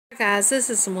Guys, this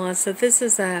is Melissa. This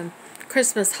is a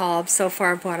Christmas haul so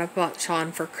far of what I bought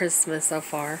Sean for Christmas so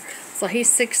far. So he's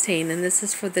 16 and this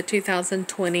is for the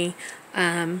 2020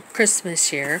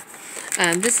 Christmas year.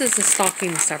 This is a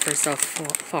stocking stuffer so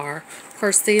far. Of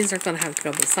course, these are going to have to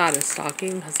go beside a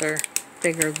stocking because they're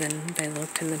bigger than they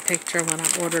looked in the picture when I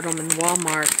ordered them in the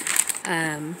Walmart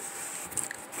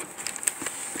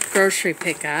grocery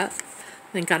pickup.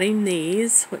 Then got him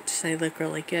these, which they look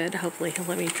really good. Hopefully he'll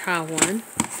let me try one.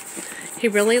 He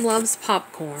really loves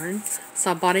popcorn,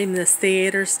 so I bought him this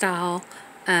theater style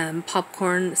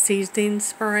popcorn seasoning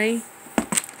spray.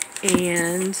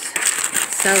 And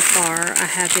so far I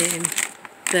have him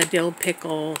the dill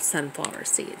pickle sunflower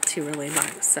seeds. He really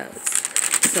likes those.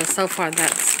 So far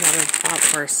that's what I bought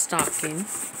for a stocking.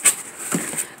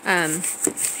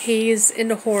 He's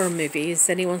into horror movies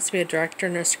and he wants to be a director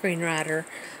and a screenwriter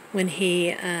when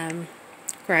he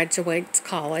graduates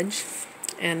college.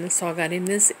 And so I got him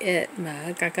this It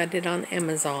mug. I got it on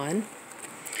Amazon.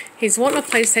 He's wanting a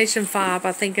PlayStation 5.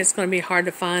 I think it's going to be hard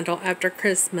to find till after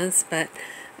Christmas, but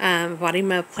bought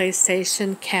him a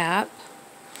PlayStation cap.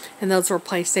 And those were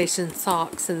PlayStation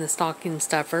socks in the stocking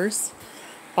stuffers.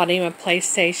 Bought him a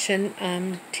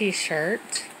PlayStation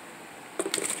t-shirt.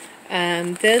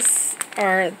 This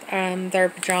are their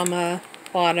pajama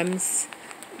bottoms.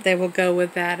 They will go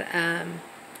with that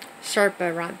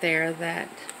Sherpa right there, that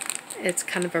it's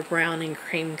kind of a brown and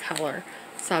cream color.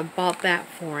 So I bought that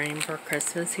for him for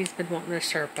Christmas. He's been wanting a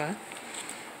Sherpa.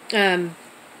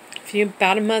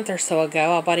 About a month or so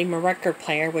ago, I bought him a record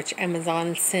player, which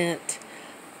Amazon sent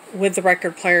with the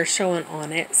record player showing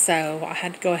on it. So I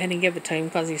had to go ahead and give it to him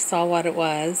because he saw what it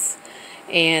was.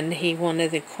 And he wanted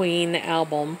the Queen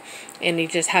album. And he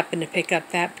just happened to pick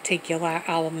up that particular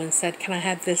album and said, "Can I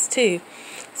have this too?"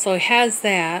 So he has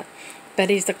that. But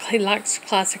he likes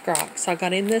classic rock. So I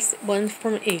got him this one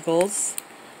from Eagles,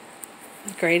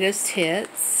 Greatest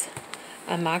Hits,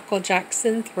 a Michael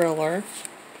Jackson Thriller,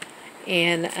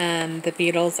 and the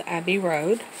Beatles Abbey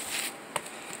Road.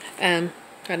 Got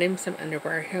him some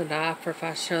underwear. He'll die if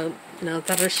I showed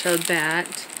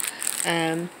that.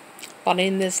 Bought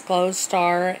him this Glow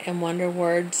Star and Wonder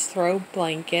Words throw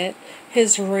blanket.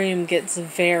 His room gets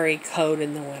very cold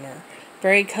in the winter.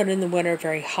 Very cold in the winter,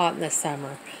 very hot in the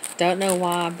summer. Don't know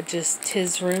why, but just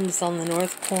his room's on the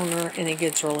north corner and it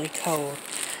gets really cold.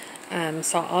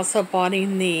 So I also bought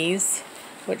him these,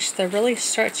 which they're really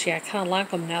stretchy. I kind of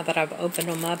like them now that I've opened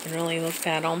them up and really looked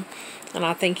at them. And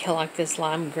I think he'll like this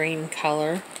lime green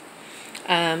color.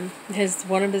 One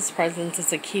of his presents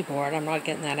is a keyboard. I'm not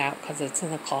getting that out because it's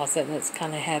in the closet and it's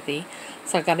kind of heavy.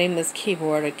 So I got him this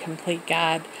keyboard, a complete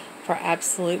guide for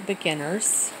absolute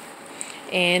beginners.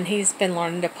 And he's been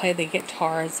learning to play the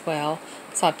guitar as well.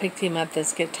 So I picked him up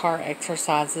this guitar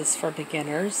exercises for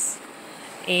beginners.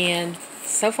 And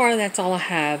so far that's all I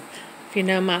have. If you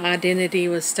know, my identity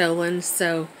was stolen,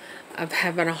 so I'm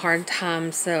having a hard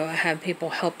time. So I have people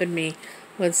helping me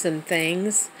with some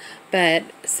things. But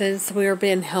since we're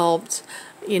being helped,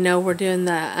 we're doing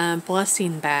the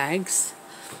blessing bags.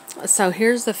 So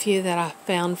here's a few that I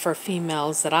found for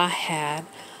females that I had.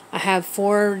 I have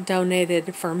 4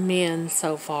 donated for men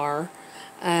so far.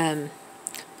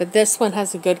 But this one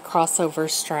has a good crossover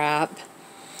strap.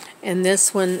 And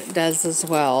this one does as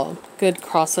well. Good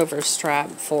crossover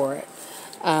strap for it.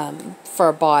 For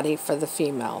a body for the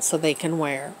female so they can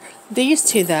wear. These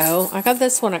two though, I got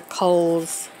this one at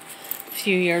Kohl's a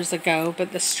few years ago,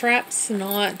 but the strap's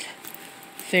not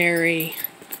very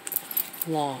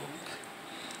long.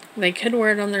 They could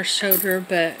wear it on their shoulder,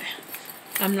 but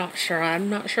I'm not sure. I'm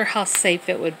not sure how safe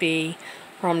it would be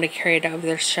for them to carry it over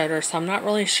their shoulder, so I'm not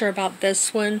really sure about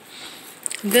this one.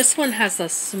 This one has a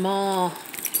small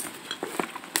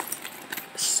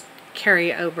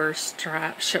carry-over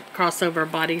strap, crossover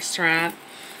body strap.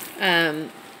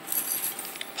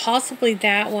 Possibly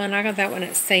that one. I got that one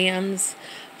at Sam's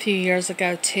a few years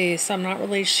ago too, so I'm not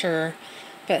really sure,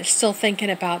 but still thinking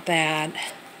about that.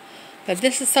 But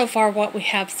this is so far what we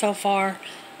have so far.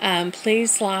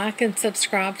 Please like and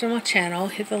subscribe to my channel.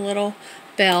 Hit the little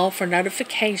bell for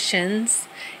notifications.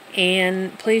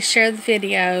 And please share the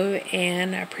video.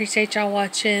 And I appreciate y'all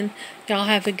watching. Y'all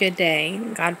have a good day.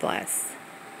 God bless.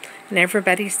 And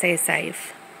everybody stay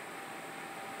safe.